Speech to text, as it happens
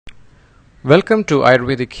Welcome to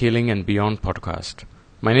Ayurvedic Healing and Beyond podcast.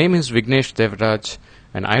 My name is Vignesh Devraj,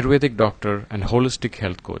 an Ayurvedic doctor and holistic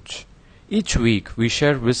health coach. Each week, we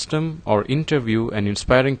share wisdom or interview an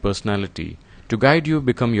inspiring personality to guide you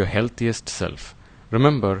become your healthiest self.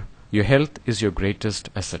 Remember, your health is your greatest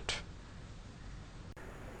asset.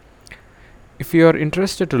 If you are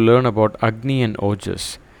interested to learn about Agni and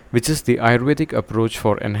Ojas, which is the Ayurvedic approach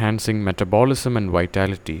for enhancing metabolism and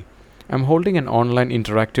vitality, I'm holding an online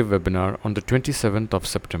interactive webinar on the 27th of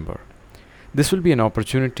September. This will be an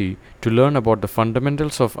opportunity to learn about the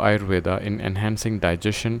fundamentals of Ayurveda in enhancing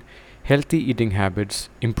digestion, healthy eating habits,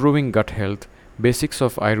 improving gut health, basics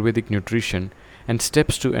of Ayurvedic nutrition, and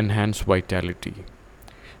steps to enhance vitality.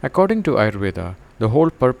 According to Ayurveda, the whole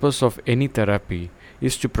purpose of any therapy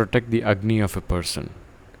is to protect the Agni of a person.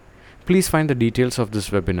 Please find the details of this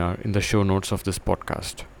webinar in the show notes of this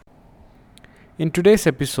podcast. In today's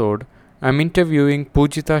episode, I'm interviewing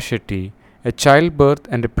Pujita Shetty, a childbirth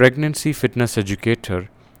and a pregnancy fitness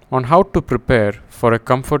educator, on how to prepare for a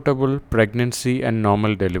comfortable pregnancy and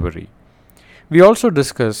normal delivery. We also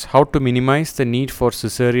discuss how to minimize the need for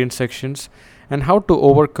cesarean sections and how to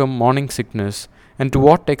overcome morning sickness and to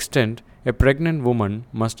what extent a pregnant woman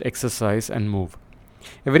must exercise and move.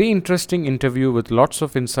 A very interesting interview with lots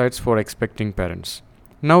of insights for expecting parents.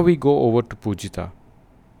 Now we go over to Pujita.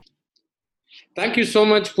 Thank you so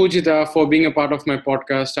much, Pujita, for being a part of my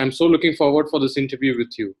podcast. I'm so looking forward for this interview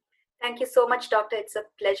with you. Thank you so much, Doctor. It's a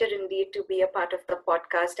pleasure indeed to be a part of the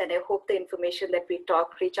podcast, and I hope the information that we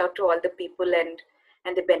talk reach out to all the people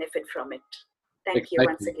and they benefit from it. Thank you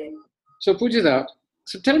once Exciting. again. So, Pujita,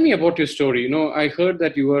 so tell me about your story. I heard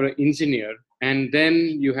that you were an engineer and then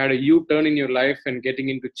you had a U-turn in your life and getting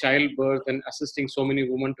into childbirth and assisting so many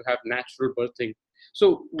women to have natural birthing.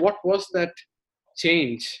 So, what was that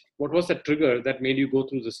change? What was the trigger that made you go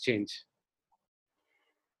through this change?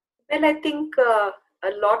 Well, I think a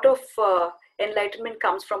lot of enlightenment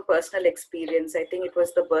comes from personal experience. I think it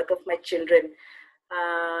was the birth of my children,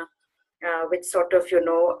 uh, which sort of,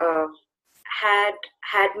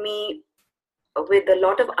 had me with a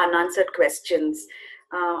lot of unanswered questions.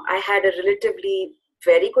 I had a relatively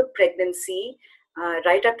very good pregnancy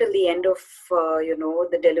right up till the end of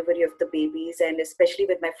the delivery of the babies, and especially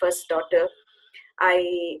with my first daughter,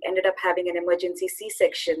 I ended up having an emergency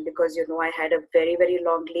C-section because I had a very very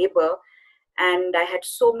long labor, and I had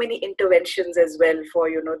so many interventions as well for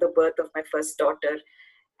the birth of my first daughter,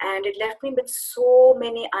 and it left me with so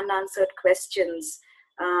many unanswered questions.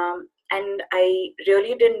 And I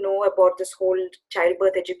really didn't know about this whole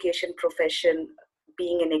childbirth education profession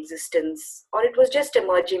being in existence, or it was just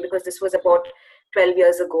emerging because this was about 12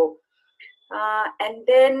 years ago. And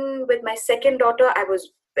then with my second daughter, I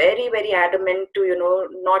was very, very adamant to,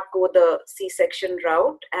 not go the C-section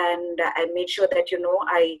route. And I made sure that,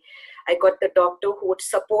 I got the doctor who would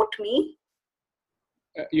support me.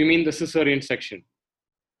 You mean the cesarean section?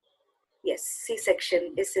 Yes,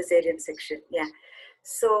 C-section is cesarean section. Yeah.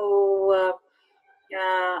 So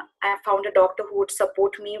I found a doctor who would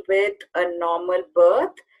support me with a normal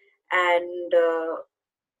birth, and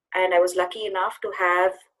and I was lucky enough to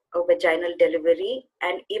have a vaginal delivery.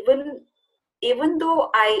 And even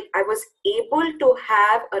though I was able to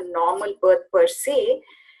have a normal birth per se,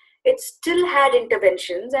 it still had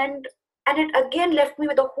interventions, and it again left me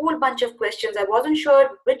with a whole bunch of questions. I wasn't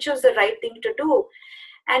sure which was the right thing to do.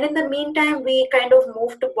 And in the meantime, we kind of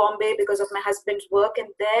moved to Bombay because of my husband's work. And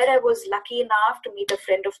there I was lucky enough to meet a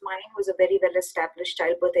friend of mine who's a very well established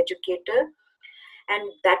childbirth educator.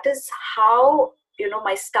 And that is how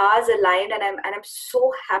my stars aligned, and I'm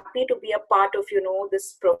so happy to be a part of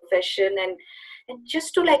this profession, and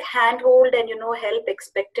just to like handhold and help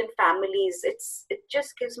expectant families. It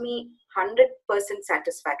just gives me 100%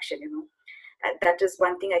 satisfaction. And that is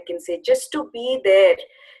one thing I can say, just to be there.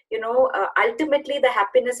 Ultimately the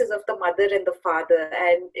happiness is of the mother and the father,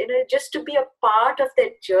 and just to be a part of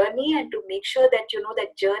that journey and to make sure that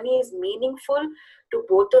that journey is meaningful to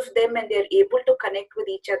both of them, and they're able to connect with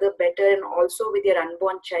each other better, and also with their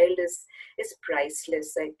unborn child is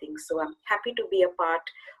priceless, I think. So I'm happy to be a part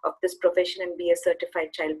of this profession and be a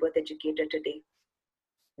certified childbirth educator today.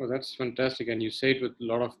 Oh, that's fantastic. And you say it with a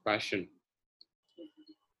lot of passion.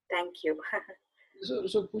 Thank you.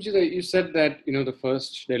 So Pujita, you said that the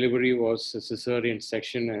first delivery was a cesarean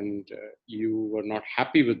section, and you were not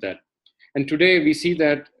happy with that. And today we see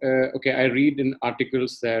that. Okay, I read in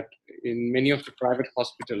articles that in many of the private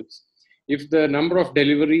hospitals, if the number of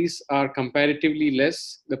deliveries are comparatively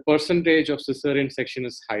less, the percentage of cesarean section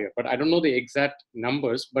is higher. But I don't know the exact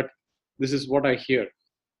numbers, but this is what I hear.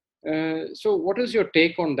 So, what is your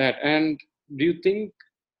take on that? And do you think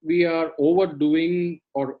we are overdoing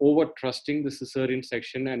or over trusting the cesarean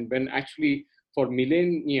section, and when actually for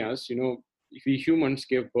millennia, we humans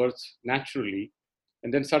gave birth naturally,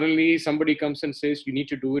 and then suddenly somebody comes and says you need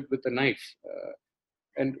to do it with a knife.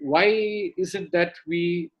 And why is it that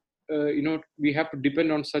we have to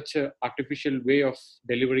depend on such a artificial way of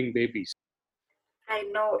delivering babies? I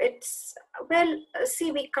know it's, well,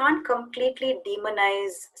 see, we can't completely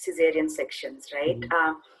demonize cesarean sections, right?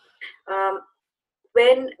 Mhm. Um,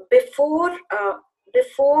 when before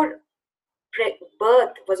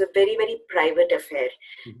birth was a very, very private affair,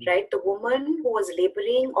 Mhm. right? The woman who was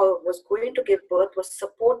laboring or was going to give birth was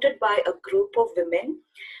supported by a group of women.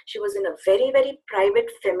 She was in a very, very private,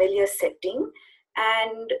 familiar setting,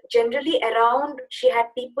 and generally around she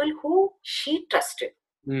had people who she trusted,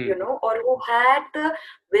 Mm. or who had the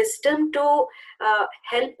wisdom to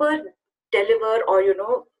help her deliver, or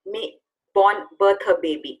birth her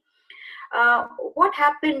baby. What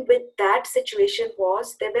happened with that situation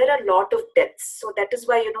was there were a lot of deaths. So that is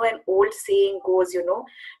why, an old saying goes,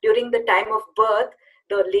 during the time of birth,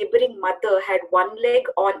 the laboring mother had one leg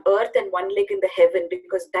on earth and one leg in the heaven,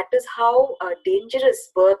 because that is how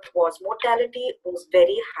dangerous birth was. Mortality was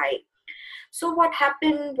very high. So what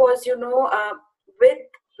happened was,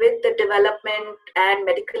 with the development and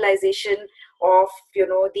medicalization of,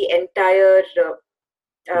 the entire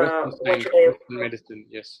Western what science, should I Western medicine,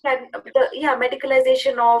 yes. and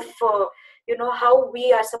medicalization of how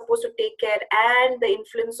we are supposed to take care, and the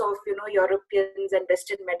influence of Europeans and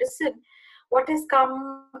Western medicine. What has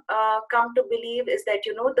come to believe is that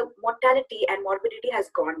the mortality and morbidity has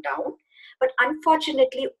gone down, but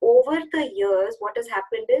unfortunately over the years what has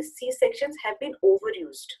happened is C sections have been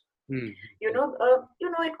overused. Mm.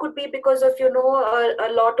 It could be because of a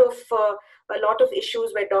lot of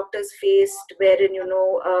issues where doctors faced, wherein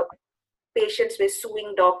patients were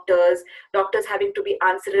suing doctors having to be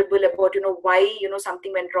answerable about why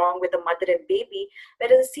something went wrong with the mother and baby,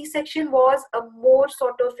 whereas a C-section was a more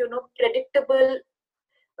sort of predictable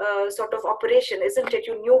sort of operation, isn't it?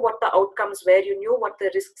 You knew what the outcomes were, you knew what the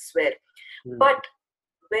risks were, Mm. but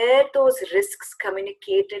where those risks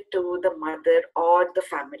communicated to the mother or the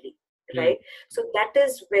family, Mm. right? So that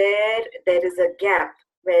is where there is a gap,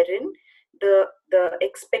 wherein the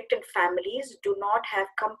expectant families do not have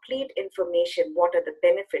complete information. What are the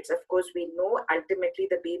benefits? Of course, we know ultimately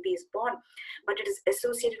the baby is born, but it is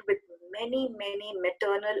associated with many, many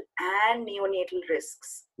maternal and neonatal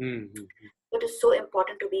risks. Mm. Mm. It is so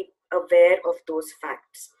important to be aware of those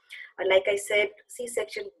facts. Like I said,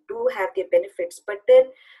 C-section do have their benefits, but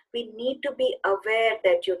then we need to be aware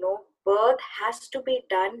that birth has to be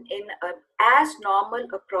done in as normal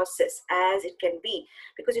a process as it can be,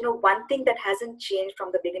 because one thing that hasn't changed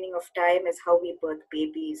from the beginning of time is how we birth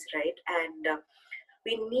babies, right? And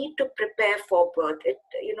we need to prepare for birth.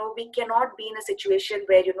 We cannot be in a situation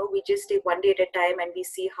where we just take one day at a time and we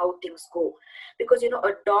see how things go, because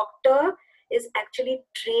a doctor is actually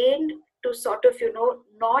trained to sort of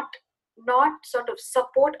not sort of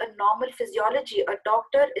support a normal physiology. A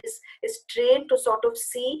doctor is trained to sort of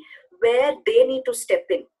see where they need to step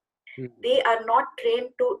in. Mm. They are not trained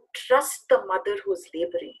to trust the mother who's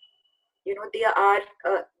laboring. They are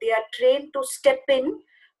trained to step in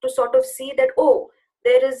to sort of see that, oh,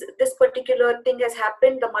 there is this particular thing has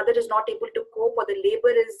happened, the mother is not able to cope, or the labor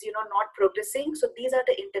is not progressing, so these are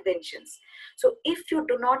the interventions. So if you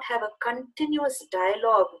do not have a continuous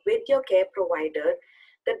dialogue with your care provider,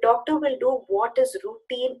 the doctor will do what is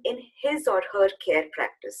routine in his or her care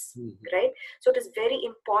practice, Mm. right? So it is very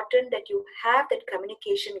important that you have that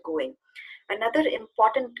communication going. Another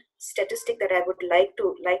important statistic that I would like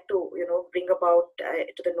to bring about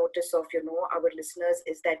to the notice of our listeners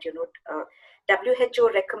is that WHO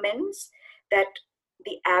recommends that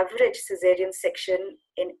the average cesarean section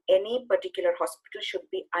in any particular hospital should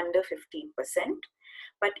be under 15%,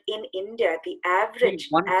 but in India the average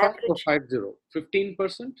One five or average 50?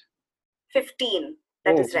 15%? 15,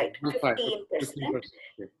 that Oh, is right, one five. 15%. 15%.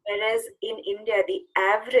 Okay. Whereas in India, the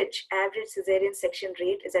average cesarean section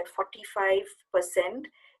rate is at 45%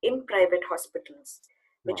 in private hospitals,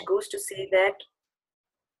 which Wow. goes to say that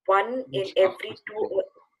one in It's every two,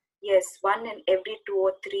 yes, one in every 2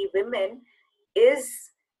 or 3 women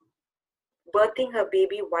is birthing her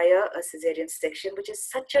baby via a cesarean section, which is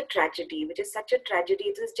such a tragedy, which is such a tragedy.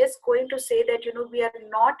 It is just going to say that, we are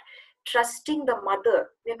not trusting the mother.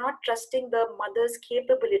 We are not trusting the mother's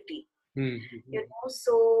capability, Mm.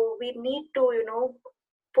 so we need to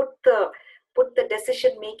put the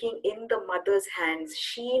decision making in the mother's hands.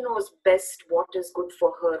 She knows best what is good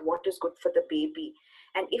for her, what is good for the baby,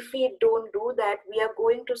 And if we don't do that, we are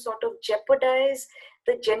going to sort of jeopardize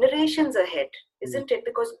the generations ahead, isn't it?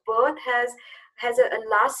 Because birth has a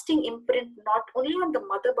lasting imprint not only on the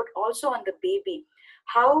mother but also on the baby.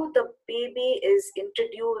 How the baby is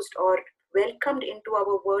introduced or welcomed into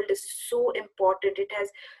our world is so important. It has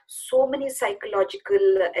so many psychological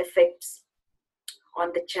effects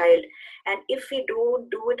on the child, and if we don't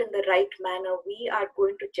do it in the right manner, we are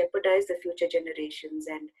going to jeopardize the future generations.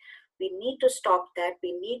 And we need to stop that.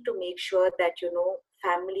 We need to make sure that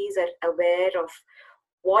families are aware of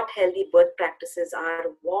what healthy birth practices are,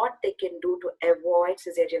 what they can do to avoid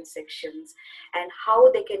cesarean sections, and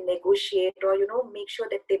how they can negotiate or make sure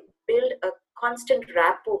that they build a constant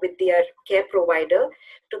rapport with their care provider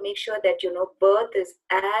to make sure that birth is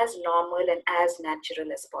as normal and as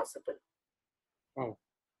natural as possible. Wow.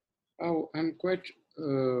 Oh, I'm quite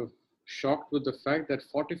shocked with the fact that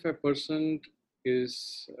 45%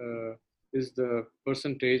 is the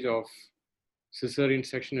percentage of cesarean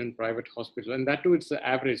section in private hospital, and that too it's the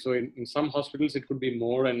average. So in some hospitals it could be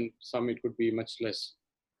more, and some it could be much less.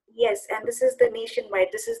 Yes, and this is the nationwide.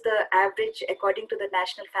 This is the average according to the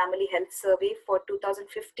National Family Health Survey for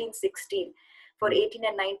 2015-16. For 18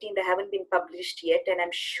 and 19, they haven't been published yet, and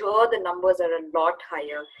I'm sure the numbers are a lot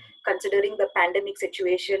higher, considering the pandemic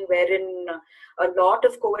situation wherein a lot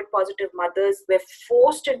of COVID positive mothers were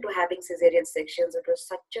forced into having cesarean sections. It was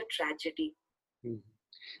such a tragedy.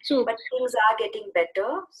 So, but things are getting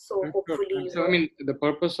better. So hopefully, so I mean, the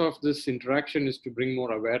purpose of this interaction is to bring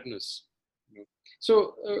more awareness.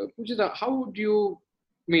 So, Pujita, how would you,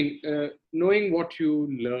 I mean, knowing what you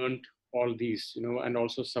learned, all these, and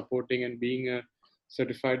also supporting and being a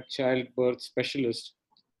certified childbirth specialist,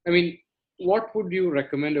 I mean, what would you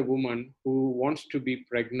recommend a woman who wants to be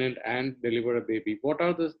pregnant and deliver a baby? What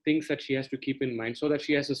are the things that she has to keep in mind so that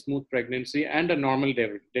she has a smooth pregnancy and a normal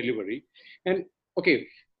delivery? And okay,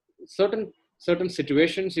 certain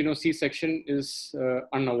situations, C-section is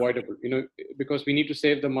unavoidable, because we need to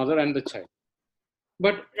save the mother and the child.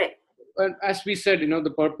 But as we said,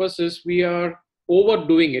 the purpose is we are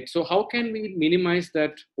overdoing it. So how can we minimize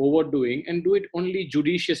that overdoing and do it only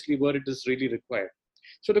judiciously where it is really required?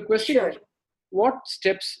 So the question is, what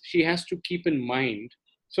steps she has to keep in mind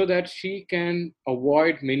so that she can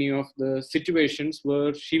avoid many of the situations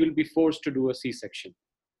where she will be forced to do a C-section?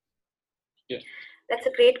 Yes. That's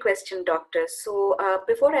a great question, Doctor. So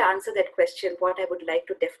before I answer that question, what I would like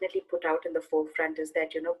to definitely put out in the forefront is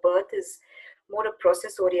that, birth is more a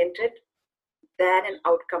process-oriented than an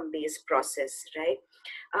outcome-based process, right?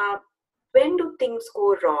 When do things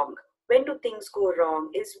go wrong? When do things go wrong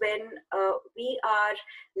is when we are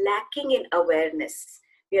lacking in awareness.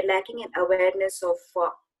 We are lacking in awareness of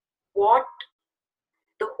what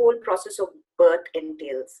the whole process of birth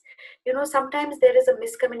entails. Sometimes there is a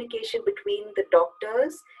miscommunication between the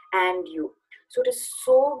doctors and you. So it is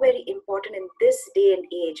so very important in this day and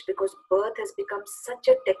age, because birth has become such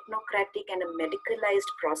a technocratic and a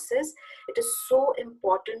medicalized process. It is so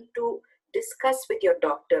important to discuss with your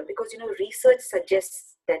doctor, because research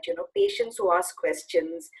suggests that patients who ask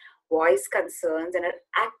questions, voice concerns, and are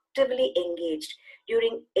actively engaged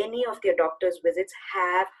during any of their doctor's visits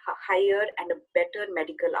have a higher and a better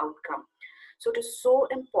medical outcome. So it is so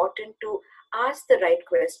important to ask the right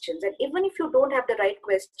questions. And even if you don't have the right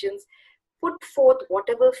questions, put forth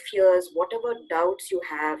whatever fears, whatever doubts you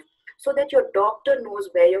have, so that your doctor knows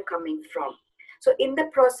where you're coming from. So in the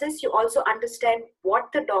process, you also understand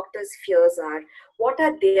what the doctor's fears are, what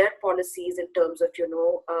are their policies in terms of,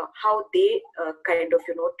 how they kind of,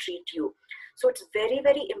 treat you. So it's very,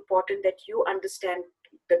 very important that you understand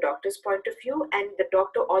the doctor's point of view, and the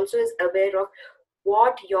doctor also is aware of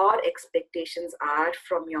what your expectations are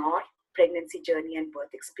from your pregnancy journey and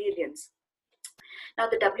birth experience. Now,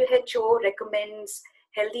 the WHO recommends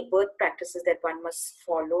healthy birth practices that one must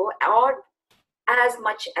follow, or as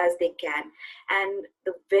much as they can. And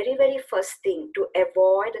the very, very first thing to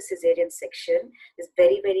avoid a cesarean section is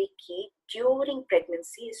very, very key during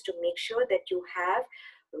pregnancy, is to make sure that you have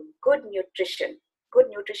good nutrition. Good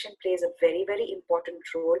nutrition plays a very, very important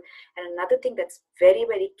role. And another thing that's very,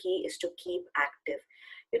 very key is to keep active.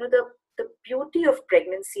 The beauty of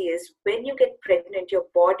pregnancy is when you get pregnant, your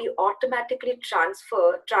body automatically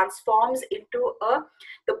transforms into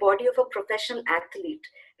the body of a professional athlete,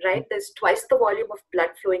 right? There's twice the volume of blood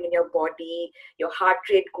flowing in your body, your heart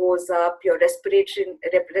rate goes up, your respiration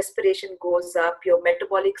goes up, your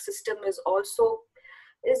metabolic system is also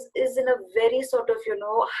is in a very sort of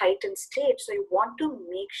heightened state. So you want to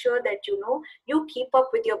make sure that you keep up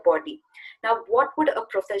with your body. Now, what would a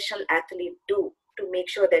professional athlete do to make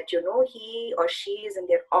sure that he or she is in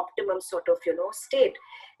their optimum sort of state?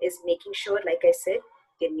 Is making sure, like I said,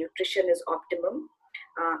 their nutrition is optimum,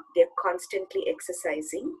 they're constantly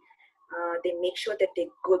exercising, they make sure that they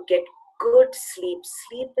get good sleep.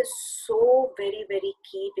 Sleep is so very, very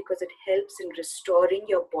key because it helps in restoring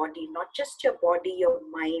your body, not just your body, your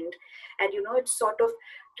mind. And it sort of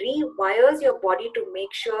rewires your body to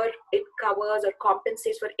make sure it covers or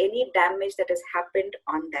compensates for any damage that has happened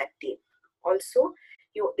on that day. Also,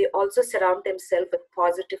 they also surround themselves with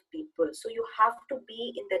positive people, so you have to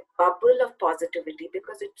be in that bubble of positivity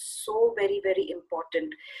because it's so very, very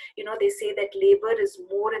important. They say that labor is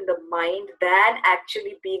more in the mind than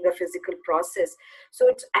actually being a physical process. So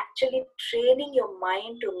it's actually training your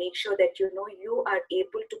mind to make sure that you are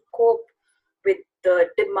able to cope with the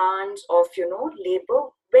demands of labor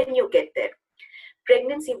when you get there.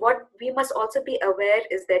 Pregnancy, what we must also be aware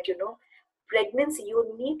is that pregnancy,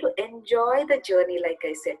 you need to enjoy the journey. Like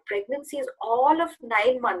I said, pregnancy is all of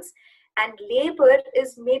 9 months, and labor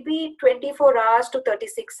is maybe 24 hours to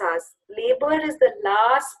 36 hours. Labor is the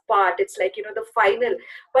last part, it's like the final.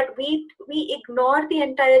 But we ignore the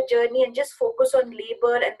entire journey and just focus on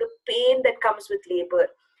labor and the pain that comes with labor.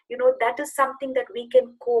 That is something that we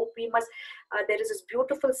can cope. We must there is this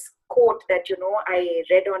beautiful quote that I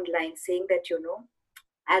read online, saying that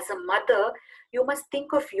as a mother, you must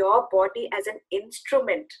think of your body as an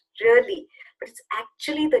instrument, really. But it's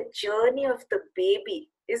actually the journey of the baby,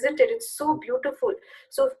 isn't it? It's so beautiful.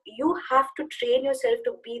 So you have to train yourself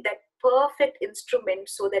to be that perfect instrument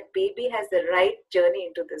so that baby has the right journey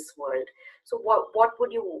into this world. So what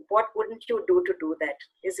wouldn't you do that,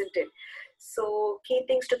 isn't it? So key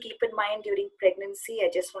things to keep in mind during pregnancy, I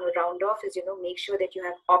just want to round off, is make sure that you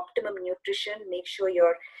have optimum nutrition. Make sure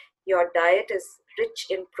your diet is rich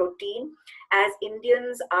in protein. As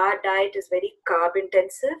Indians, our diet is very carb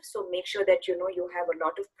intensive, so make sure that you have a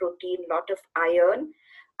lot of protein, lot of iron.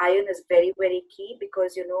 Iron is very, very key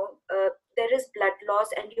because there is blood loss,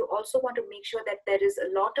 and you also want to make sure that there is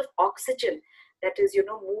a lot of oxygen that is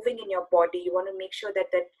moving in your body. You want to make sure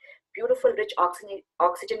that that beautiful rich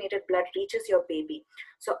oxygenated blood reaches your baby.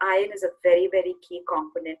 So iron is a very, very key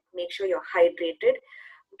component. Make sure you're hydrated.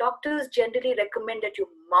 Doctors generally recommend that you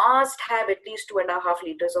must have at least 2.5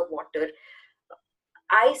 liters of water.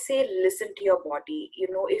 I say listen to your body.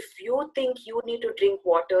 If you think you need to drink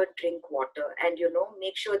water, and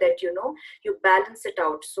make sure that you balance it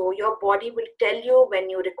out. So your body will tell you when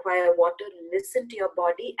you require water. Listen to your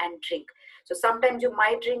body and drink. So sometimes you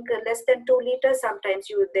might drink less than 2 liters. Sometimes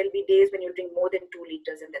there'll be days when you drink more than 2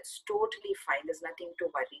 liters, and that's totally fine. There's nothing to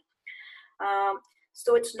worry.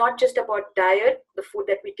 So it's not just about diet, the food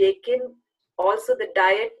that we take in, also the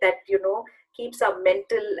diet that keeps our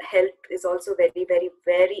mental health is also very, very,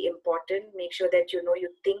 very important. Make sure that you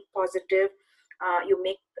think positive. You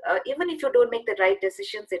make even if you don't make the right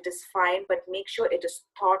decisions, it is fine, but make sure it is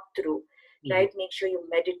thought through. Right? Make sure you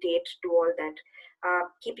meditate, do all that.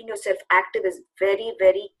 Keeping yourself active is very,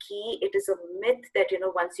 very key. It is a myth that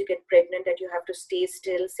once you get pregnant that you have to stay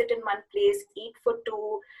still, sit in one place, eat for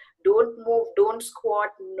two, don't move, don't squat.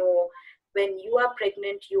 No, when you are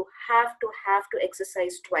pregnant, you have to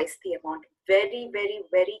exercise twice the amount. Very, very,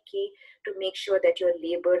 very key to make sure that your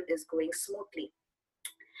labor is going smoothly.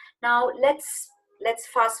 Now let's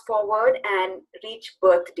fast forward and reach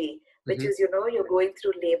birthday, which is you're going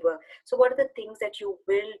through labor. So what are the things that you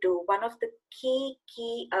will do? One of the key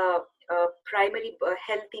primary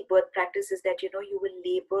healthy birth practices that you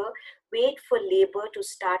will wait for labor to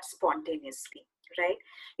start spontaneously. Right?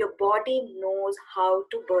 Your body knows how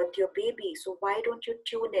to birth your baby. So why don't you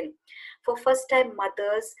tune in? For first time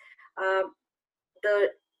mothers, the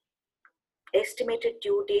estimated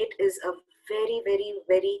due date is a very, very,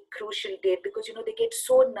 very crucial date because they get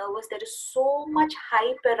so nervous. There is so much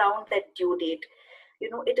hype around that due date.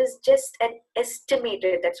 It is just an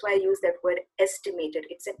estimated, that's why I use that word estimated.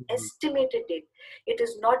 It's an estimated date. It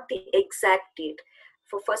is not the exact date.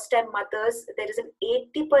 For first time mothers, there is an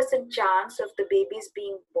 80% chance of the babies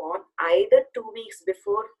being born either 2 weeks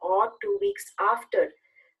before or 2 weeks after.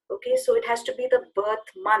 Okay, so it has to be the birth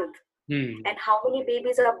month. And how many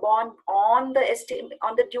babies are born on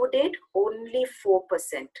the due date? Only 4%.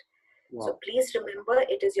 Wow. So please remember,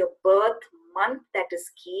 it is your birth month that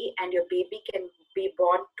is key, and your baby can be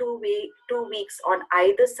born 2 weeks on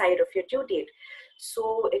either side of your due date.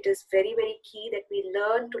 So it is very, very key that we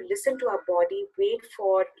learn to listen to our body, wait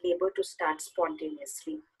for labor to start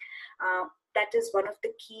spontaneously. That is one of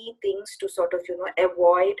the key things to sort of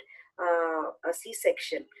avoid a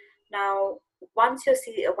C-section. Now, once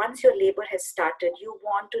your labor has started, you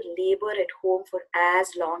want to labor at home for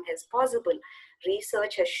as long as possible.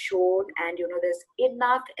 Research has shown, and there's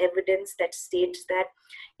enough evidence that states that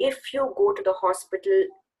if you go to the hospital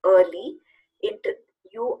early,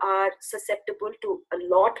 you are susceptible to a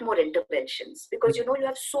lot more interventions, because you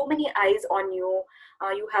have so many eyes on you.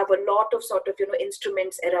 You have a lot of sort of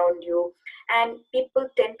instruments around you, and people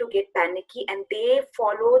tend to get panicky and they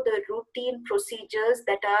follow the routine procedures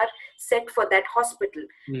that are set for that hospital.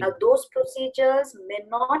 Now those procedures may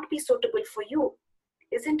not be suitable for you,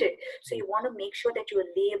 isn't it? So you want to make sure that you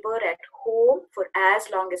labor at home for as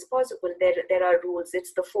long as possible. There are rules.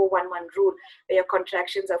 It's the 4-1-1 rule, where your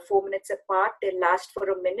contractions are 4 minutes apart, they last for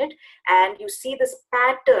a minute, and you see this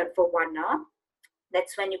pattern for 1 hour.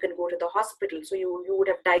 That's when you can go to the hospital. So you would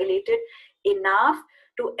have dilated enough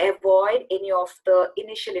to avoid any of the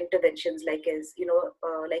initial interventions, like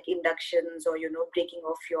like inductions, or breaking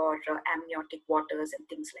of your amniotic waters and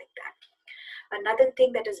things like that. Another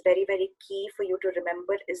thing that is very, very key for you to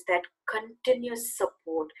remember is that continuous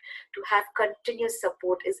support. To have continuous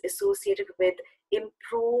support is associated with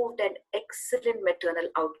improved and excellent maternal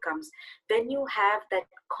outcomes. When you have that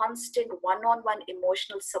constant one-on-one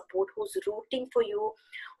emotional support, who's rooting for you,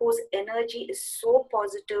 whose energy is so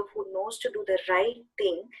positive, who knows to do the right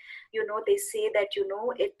thing, they say that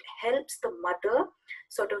it helps the mother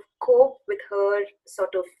sort of cope with her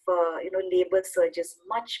sort of labor surges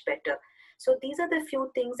much better. So these are the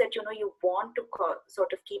few things that you want to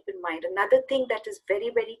sort of keep in mind. Another thing that is very,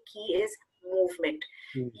 very key is movement.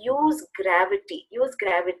 Use gravity. Use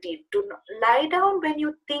gravity. Do not lie down when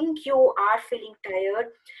you think you are feeling tired,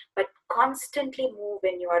 but constantly move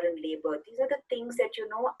when you are in labor. These are the things that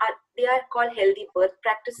they are called healthy birth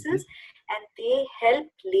practices, and they help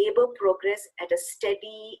labor progress at a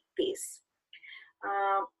steady pace.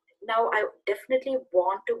 Now, I definitely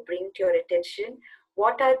want to bring to your attention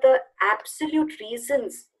what are the absolute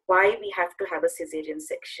reasons why we have to have a cesarean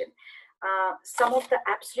section. Some of the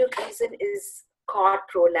absolute reason is cord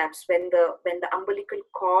prolapse, when the umbilical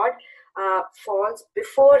cord falls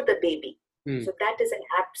before the baby. So that is an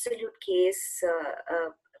absolute case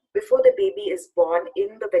before the baby is born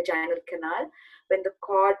in the vaginal canal. When the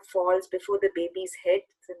cord falls before the baby's head,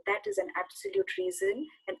 then that is an absolute reason,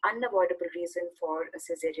 an unavoidable reason for a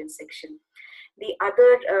cesarean section. The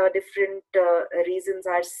other different reasons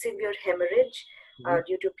are severe hemorrhage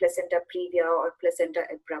due to placenta previa or placenta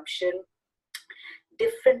abruption,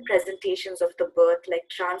 different presentations of the birth, like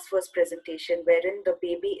transverse presentation, wherein the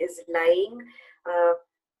baby is lying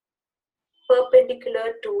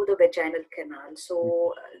perpendicular to the vaginal canal.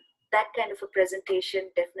 So that kind of a presentation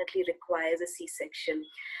definitely requires a C-section.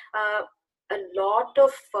 A lot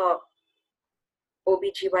of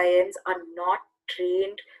OBGYNs are not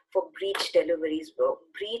trained for breech deliveries.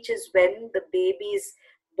 Breech is when the baby's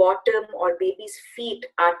bottom or baby's feet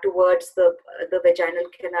are towards the vaginal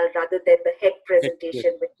canal rather than the head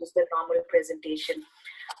presentation, which is the normal presentation.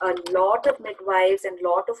 A lot of midwives and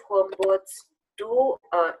lot of home births do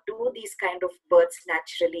these kind of births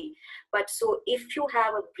naturally. But so if you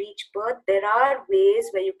have a breech birth, there are ways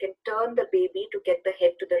where you can turn the baby to get the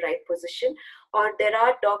head to the right position, or there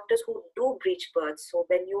are doctors who do breech births. So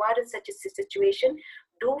when you are in such a situation,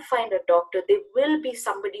 do find a doctor. There will be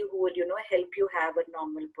somebody who will help you have a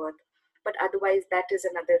normal birth. But otherwise, that is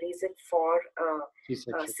another reason for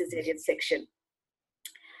cesarean section.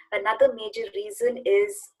 Another major reason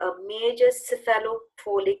is a major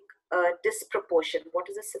cephalofollic disproportion. What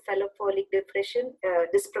is a cephalofollic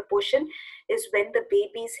disproportion? Is when the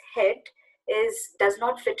baby's head does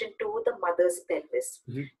not fit into the mother's pelvis.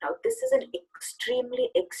 Now, this is an extremely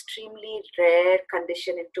rare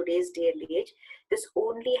condition in today's day and age. This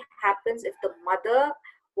only happens if the mother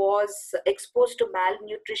was exposed to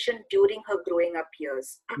malnutrition during her growing up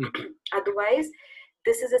years. Otherwise,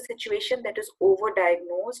 this is a situation that is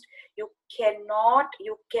overdiagnosed. You cannot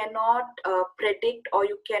predict, or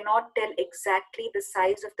you cannot tell exactly the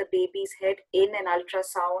size of the baby's head in an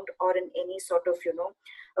ultrasound or in any sort of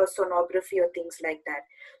sonography or things like that.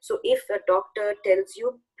 So if a doctor tells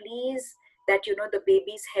you, please, that the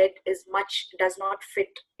baby's head does not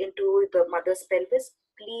fit into the mother's pelvis,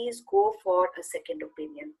 please go for a second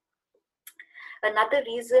opinion. Another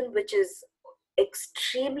reason which is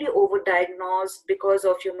extremely overdiagnosed because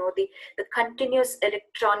of the continuous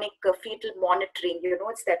electronic fetal monitoring.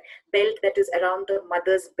 It's that belt that is around the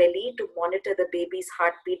mother's belly to monitor the baby's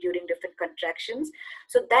heartbeat during different contractions.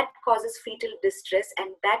 So that causes fetal distress,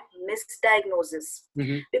 and that misdiagnosis,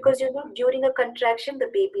 because during a contraction the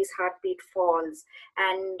baby's heartbeat falls,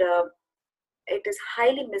 and it is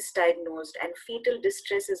highly misdiagnosed, and fetal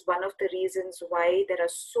distress is one of the reasons why there are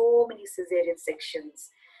so many cesarean sections.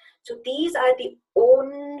 So these are the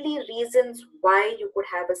only reasons why you could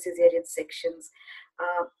have a cesarean sections.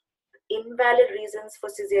 Invalid reasons for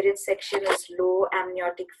cesarean section is low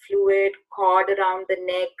amniotic fluid, cord around the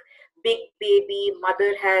neck, big baby,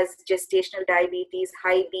 mother has gestational diabetes,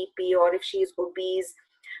 high BP, or if she is obese,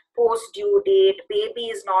 post due date, baby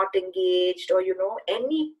is not engaged, or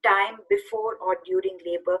any time before or during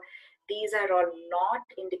labor, these are all not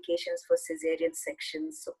indications for cesarean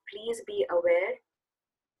sections. So please be aware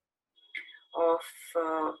of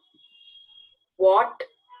what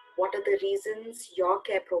are the reasons your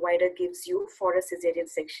care provider gives you for a cesarean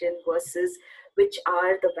section versus which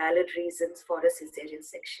are the valid reasons for a cesarean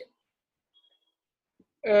section.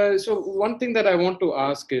 So one thing that I want to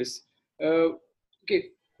ask is,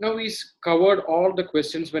 okay, now we've covered all the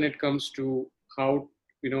questions when it comes to how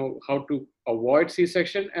how to avoid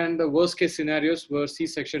C-section and the worst case scenarios where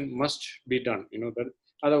C-section must be done. That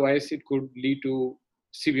otherwise it could lead to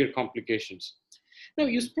severe complications. Now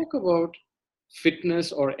you spoke about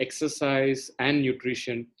fitness or exercise and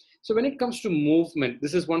nutrition. So when it comes to movement,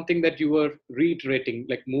 this is one thing that you were reiterating,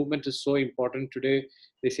 like movement is so important today.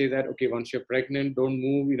 They say that, okay, once you're pregnant, don't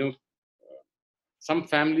move. Some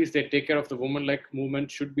families, they take care of the woman like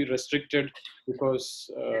movement should be restricted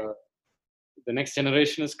because the next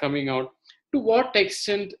generation is coming out. To what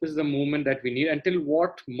extent is the movement that we need? Until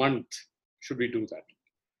what month should we do that?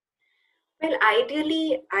 Well,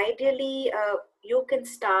 ideally, you can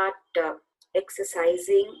start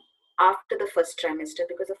exercising after the first trimester,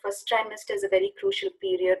 because the first trimester is a very crucial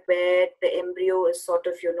period where the embryo is sort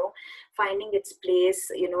of, finding its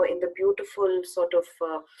place, in the beautiful sort of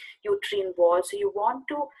uterine wall. So you want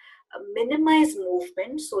to minimize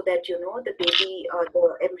movement so that, the baby or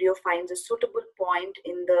the embryo finds a suitable point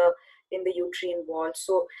in the uterine wall.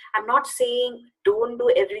 So I'm not saying don't do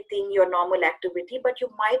everything your normal activity, but you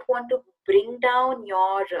might want to bring down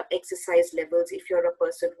your exercise levels. If you're a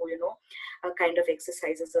person who kind of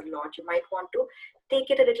exercises a lot, you might want to take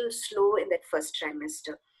it a little slow in that first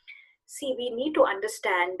trimester. See, we need to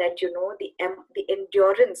understand that the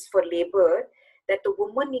endurance for labor, that the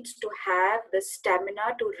woman needs to have the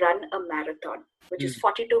stamina to run a marathon, which is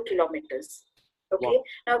 42 kilometers. Okay. Wow.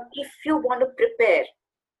 Now if you want to prepare,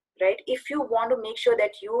 right, if you want to make sure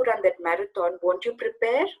that you run that marathon, won't you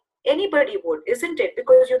prepare? Anybody would, isn't it?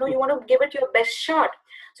 Because you want to give it your best shot.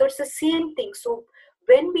 So it's the same thing. So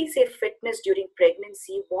when we say fitness during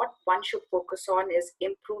pregnancy, what one should focus on is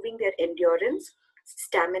improving their endurance,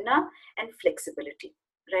 stamina, and flexibility,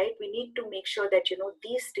 right? We need to make sure that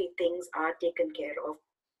these three things are taken care of.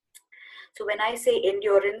 So when I say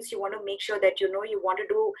endurance, you want to make sure that you want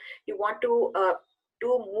to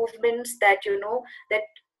do movements that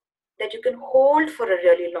that you can hold for a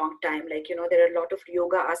really long time. Like, there are a lot of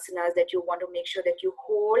yoga asanas that you want to make sure that you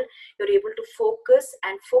hold, you're able to focus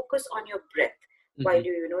on your breath while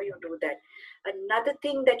you do that. Another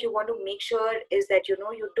thing that you want to make sure is that, you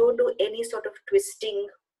don't do any sort of twisting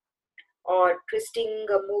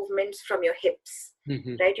movements from your hips,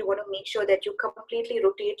 right? You want to make sure that you completely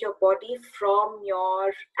rotate your body from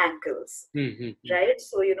your ankles, right?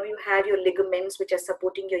 So, you have your ligaments which are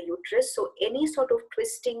supporting your uterus. So any sort of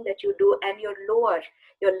twisting that you do, and your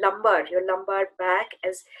lumbar back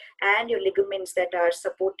and your ligaments that are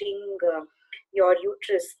supporting your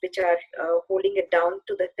uterus, which are holding it down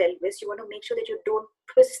to the pelvis, you want to make sure that you don't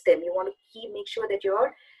twist them. You want to make sure that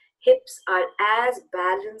your hips are as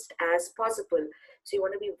balanced as possible. So you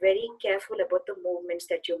want to be very careful about the movements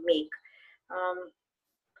that you make.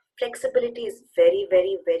 Flexibility is very,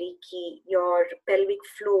 very, very key. Your pelvic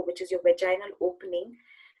floor, which is your vaginal opening,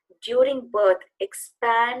 during birth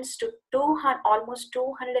expands to almost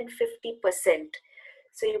 250%.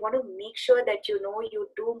 So you want to make sure that you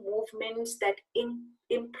do movements that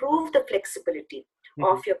improve the flexibility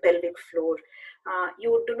of your pelvic floor.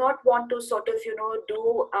 You do not want to sort of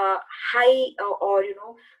do high or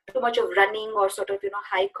too much of running or sort of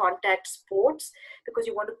high contact sports, because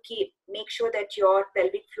you want to make sure that your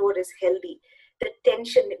pelvic floor is healthy. The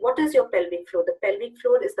tension, what is your pelvic floor? The pelvic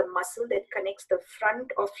floor is the muscle that connects the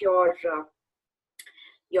front of your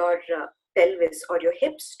pelvis or your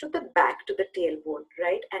hips to the back, to the tailbone,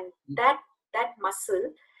 right? And that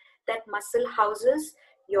muscle houses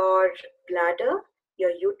your bladder,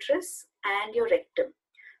 your uterus, and your rectum.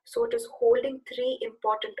 So it is holding three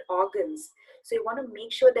important organs. So you want to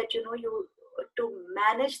make sure that you to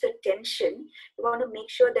manage the tension, you want to make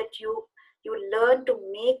sure that you learn to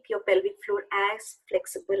make your pelvic floor as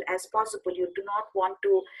flexible as possible. You do not want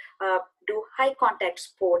to do high contact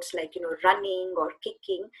sports like running or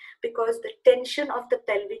kicking, because the tension of the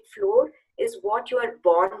pelvic floor is what you are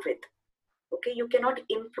born with. Okay, you cannot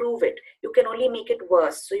improve it, you can only make it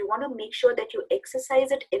worse. So you want to make sure that you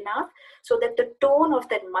exercise it enough so that the tone of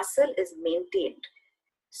that muscle is maintained.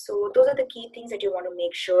 So those are the key things that you want to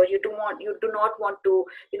make sure. You do not want to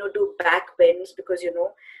do back bends, because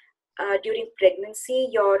during pregnancy,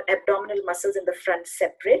 your abdominal muscles in the front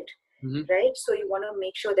separate, Mm-hmm. right? So you want to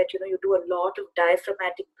make sure that you do a lot of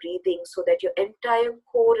diaphragmatic breathing so that your entire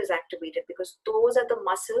core is activated, because those are the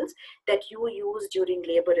muscles that you use during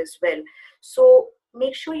labor as well. So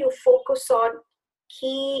make sure you focus on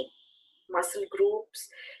key muscle groups.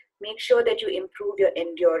 Make sure that you improve your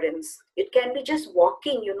endurance. It can be just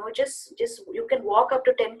walking, just you can walk up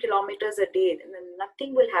to 10 kilometers a day and then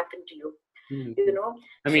nothing will happen to you. Mm-hmm.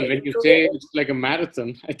 I So mean, when you improve say your, it's like a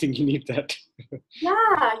marathon, I think you need that.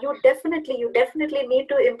 yeah, you definitely need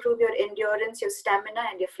to improve your endurance, your stamina,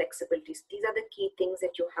 and your flexibilities. These are the key things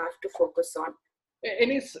that you have to focus on.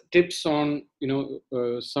 Any tips on,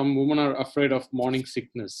 some women are afraid of morning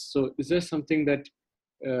sickness. So is there something that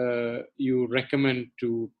you recommend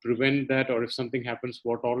to prevent that? Or if something happens,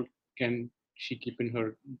 what all can she keep in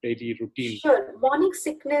her daily routine? Sure. Morning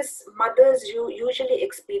sickness, mothers you usually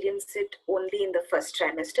experience it only in the first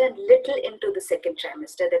trimester and little into the second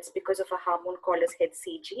trimester. That's because of a hormone called as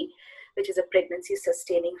HCG, which is a pregnancy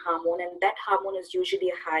sustaining hormone, and that hormone is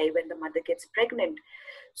usually high when the mother gets pregnant.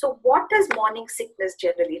 So what does morning sickness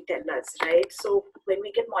generally tell us, right? So when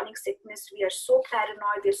we get morning sickness, we are so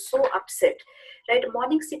paranoid, we're so upset, right?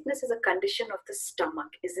 Morning sickness is a condition of the stomach,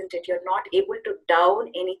 isn't it? You're not able to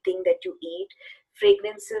down anything that you eat.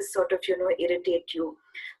 Fragrances sort of, irritate you.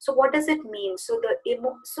 So what does it mean? So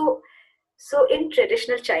in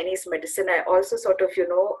traditional Chinese medicine, I also sort of,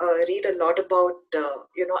 read a lot about,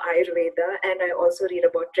 Ayurveda, and I also read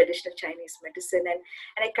about traditional Chinese medicine, and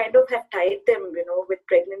I kind of have tied them, with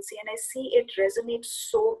pregnancy, and I see it resonates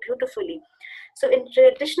so beautifully. So in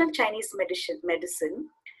traditional Chinese medicine,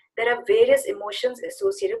 there are various emotions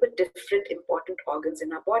associated with different important organs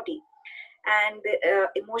in our body. And the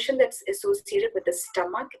emotion that's associated with the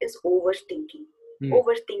stomach is overthinking. Hmm.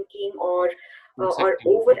 Overthinking or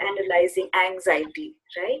Exactly. over analyzing, anxiety,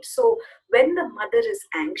 right? So when the mother is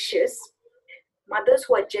anxious, mothers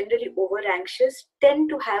who are generally over anxious tend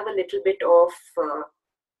to have a little bit of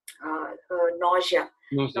nausea,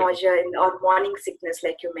 Nausea. or morning sickness,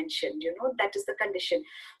 like you mentioned. That is the condition.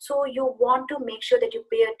 So you want to make sure that you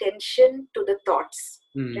pay attention to the thoughts,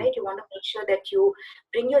 Hmm. right? You want to make sure that you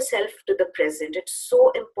bring yourself to the present. It's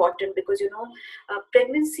so important because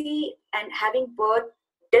pregnancy and having birth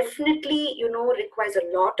definitely requires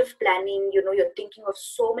a lot of planning. You're thinking of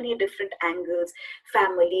so many different angles,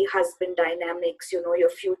 family, husband dynamics, your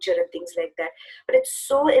future and things like that. But it's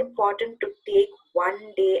so important to take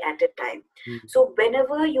one day at a time. Hmm. So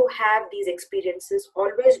whenever you have these experiences,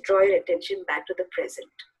 always draw your attention back to the present.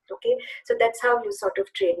 Okay, so that's how you sort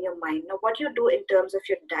of train your mind. Now, what you do in terms of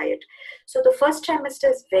your diet. So the first trimester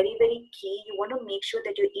is very, very key. You want to make sure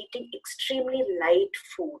that you're eating extremely light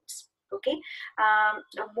foods. Okay,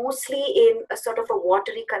 mostly in a sort of a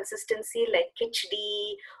watery consistency like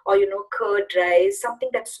khichdi or curd rice, something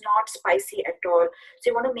that's not spicy at all. So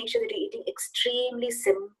you want to make sure that you're eating extremely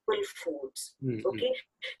simple foods. Hmm. Okay,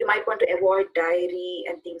 you might want to avoid dairy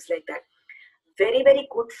and things like that. Very, very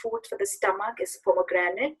good food for the stomach is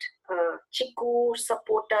pomegranate, chiku,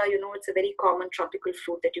 sapota. It's a very common tropical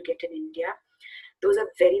fruit that you get in India. Those are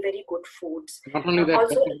very, very good foods. Not only that,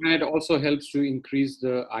 Also, pomegranate also helps to increase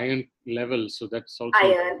the iron level. So that's also.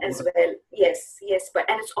 iron as well. Yes, yes,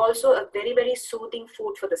 and it's also a very, very soothing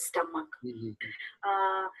food for the stomach. Mhm.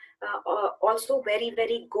 Uh, Also very,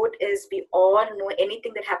 very good is, we all know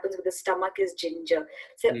anything that happens with the stomach is ginger.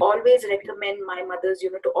 So I Mhm. always recommend my mothers,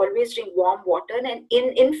 to always drink warm water and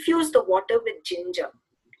infuse the water with ginger,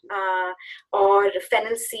 uh, or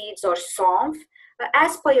fennel seeds or saumph,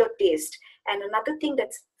 as per your taste. And another thing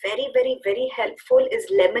that's very, very, very helpful is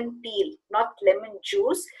lemon peel, not lemon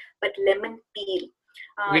juice, but lemon peel.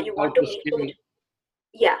 With You want out to the make sure skin. that,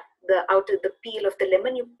 yeah, the outer, the peel of the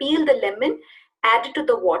lemon, you peel the lemon, add it to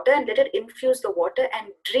the water and let it infuse the water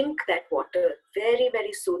and drink that water. Very,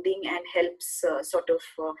 very soothing and helps sort of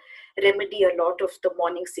remedy a lot of the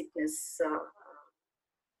morning sickness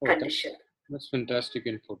Oh, condition. that's fantastic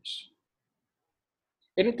inputs.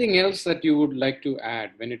 Anything else that you would like to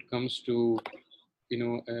add when it comes to,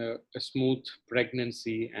 a smooth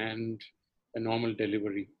pregnancy and a normal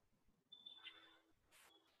delivery?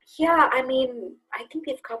 Yeah, I mean, I think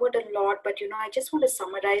we've covered a lot, but I just want to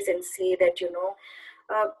summarize and say that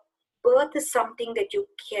uh, birth is something that you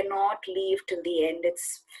cannot leave till the end.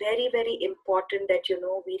 It's very, very important that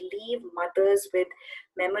we leave mothers with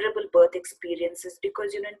memorable birth experiences,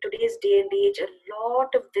 because in today's day and age, a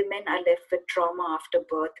lot of women are left with trauma after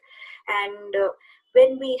birth, and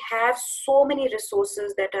when we have so many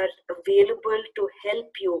resources that are available to help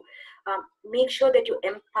you, make sure that you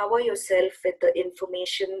empower yourself with the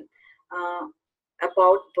information uh,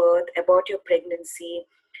 about birth, about your pregnancy.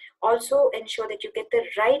 Also ensure that you get the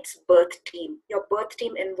right birth team. Your birth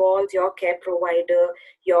team involves your care provider,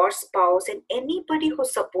 your spouse, and anybody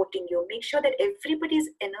who's supporting you. Make sure that everybody's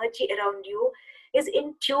energy around you is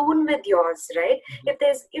in tune with yours, right? If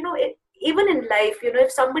there's, even in life,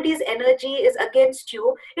 if somebody's energy is against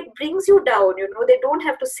you, it brings you down. They don't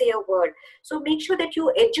have to say a word. So make sure that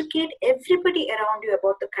you educate everybody around you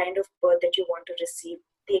about the kind of birth that you want to receive,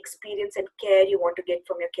 the experience and care you want to get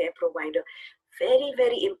from your care provider. Very,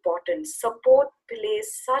 very important. Support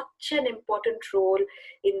plays such an important role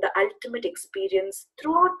in the ultimate experience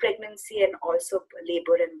throughout pregnancy and also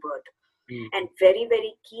labor and birth. And very,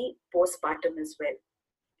 very key, postpartum as well.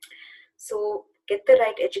 So get the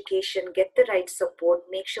right education, get the right support,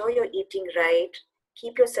 make sure you're eating right,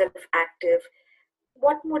 keep yourself active.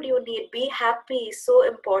 What would you need? Be happy, so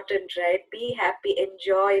important, right? Be happy,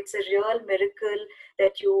 enjoy. It's a real miracle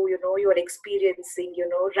that you're experiencing.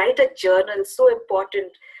 Write a journal, so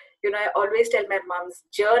important. I always tell my moms,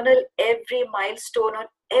 journal every milestone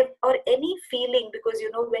or any feeling, because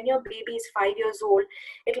when your baby is 5 years old,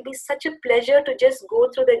 it'll be such a pleasure to just go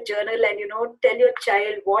through the journal and tell your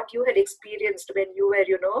child what you had experienced when you were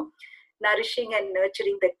nourishing and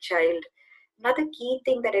nurturing that child. Another key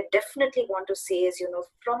thing that I definitely want to say is,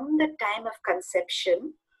 from the time of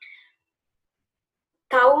conception,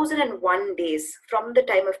 1001 days from the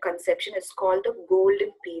time of conception is called the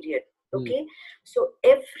golden period. Okay. So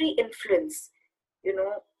every influence,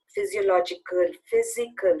 physiological,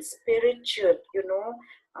 physical, spiritual,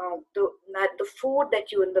 the food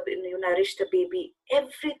that you nourish the baby,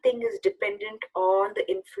 everything is dependent on the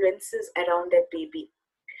influences around that baby.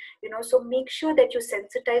 So make sure that you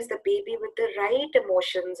sensitize the baby with the right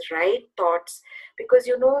emotions, right thoughts, because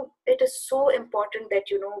it is so important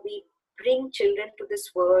that we bring children to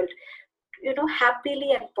this world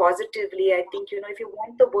happily and positively. I think if you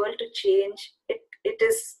want the world to change, it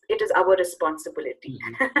is our responsibility.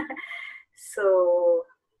 So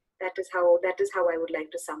that is how I would like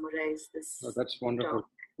to summarize this. Oh, that's wonderful. talk.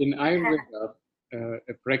 In Ayurveda,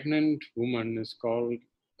 a pregnant woman is called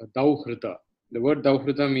a Dauhrita. The word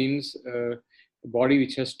Dauhrita means a body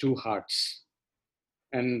which has two hearts.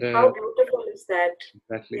 And How beautiful is that?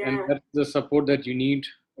 exactly, Yeah. and that's the support that you need,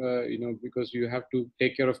 because you have to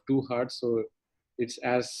take care of two hearts. So it's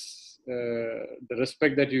as the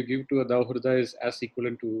respect that you give to a Dauhrita is as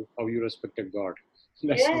equivalent to how you respect a god.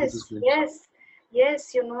 That's how it is Yes, meant. yes,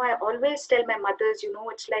 yes. I always tell my mothers,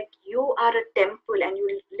 it's like you are a temple and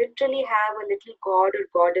you literally have a little god or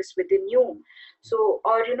goddess within you. So,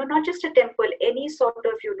 or, not just a temple, any sort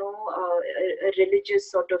of, a religious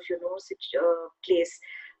sort of, place.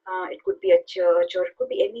 It could be a church or it could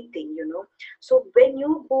be anything. So when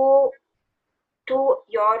you go to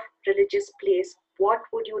your religious place, what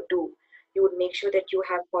would you do? You would make sure that you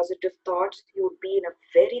have positive thoughts. You would be in a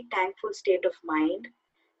very thankful state of mind,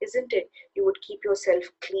 isn't it? You would keep yourself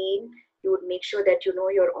clean. You would make sure that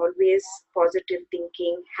you're always positive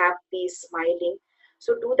thinking, happy, smiling.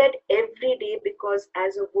 So do that every day, because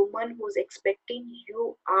as a woman who's expecting,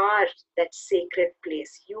 you are that sacred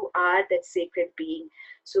place. You are that sacred being.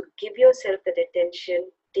 So give yourself that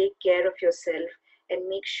attention, take care of yourself, and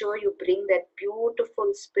make sure you bring that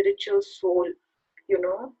beautiful spiritual soul, you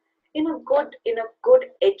know, in a good,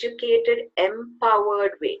 educated,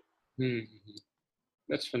 empowered way. Hmm.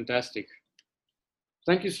 That's fantastic.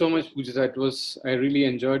 Thank you so much, Pujita. I really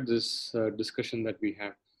enjoyed this discussion that we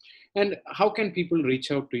have. And how can people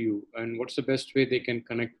reach out to you? And what's the best way they can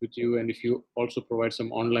connect with you? And if you also provide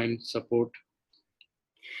some online support?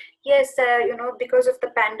 Yes, because of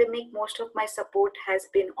the pandemic, most of my support has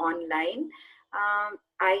been online.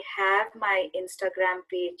 I have my Instagram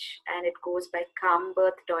page and it goes by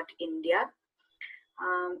calmbirth.india.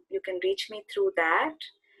 You can reach me through that.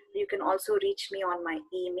 You can also reach me on my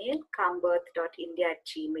email,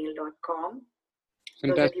 calmbirth.india@gmail.com.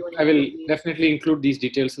 Those are the Fantastic. only I will two ways. definitely include these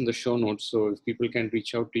details in the show notes so if people can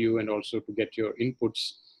reach out to you and also to get your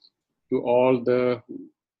inputs to all the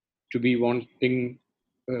to be wanting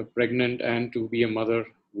pregnant and to be a mother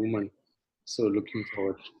woman. So looking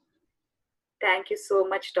forward. Thank you so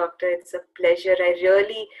much, Doctor. It's a pleasure. I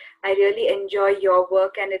really enjoy your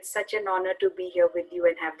work, and it's such an honor to be here with you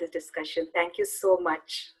and have this discussion. Thank you so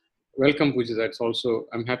much. Welcome, Pujita. It's also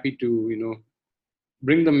I'm happy to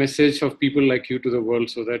bring the message of people like you to the world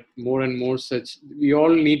so that more and more such we all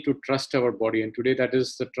need to trust our body, and today that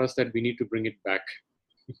is the trust that we need to bring it back.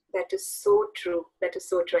 That is so true. That is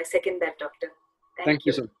so true. I second that, Doctor. Thank Thank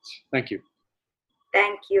you you. so much. Thank you.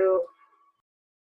 Thank you.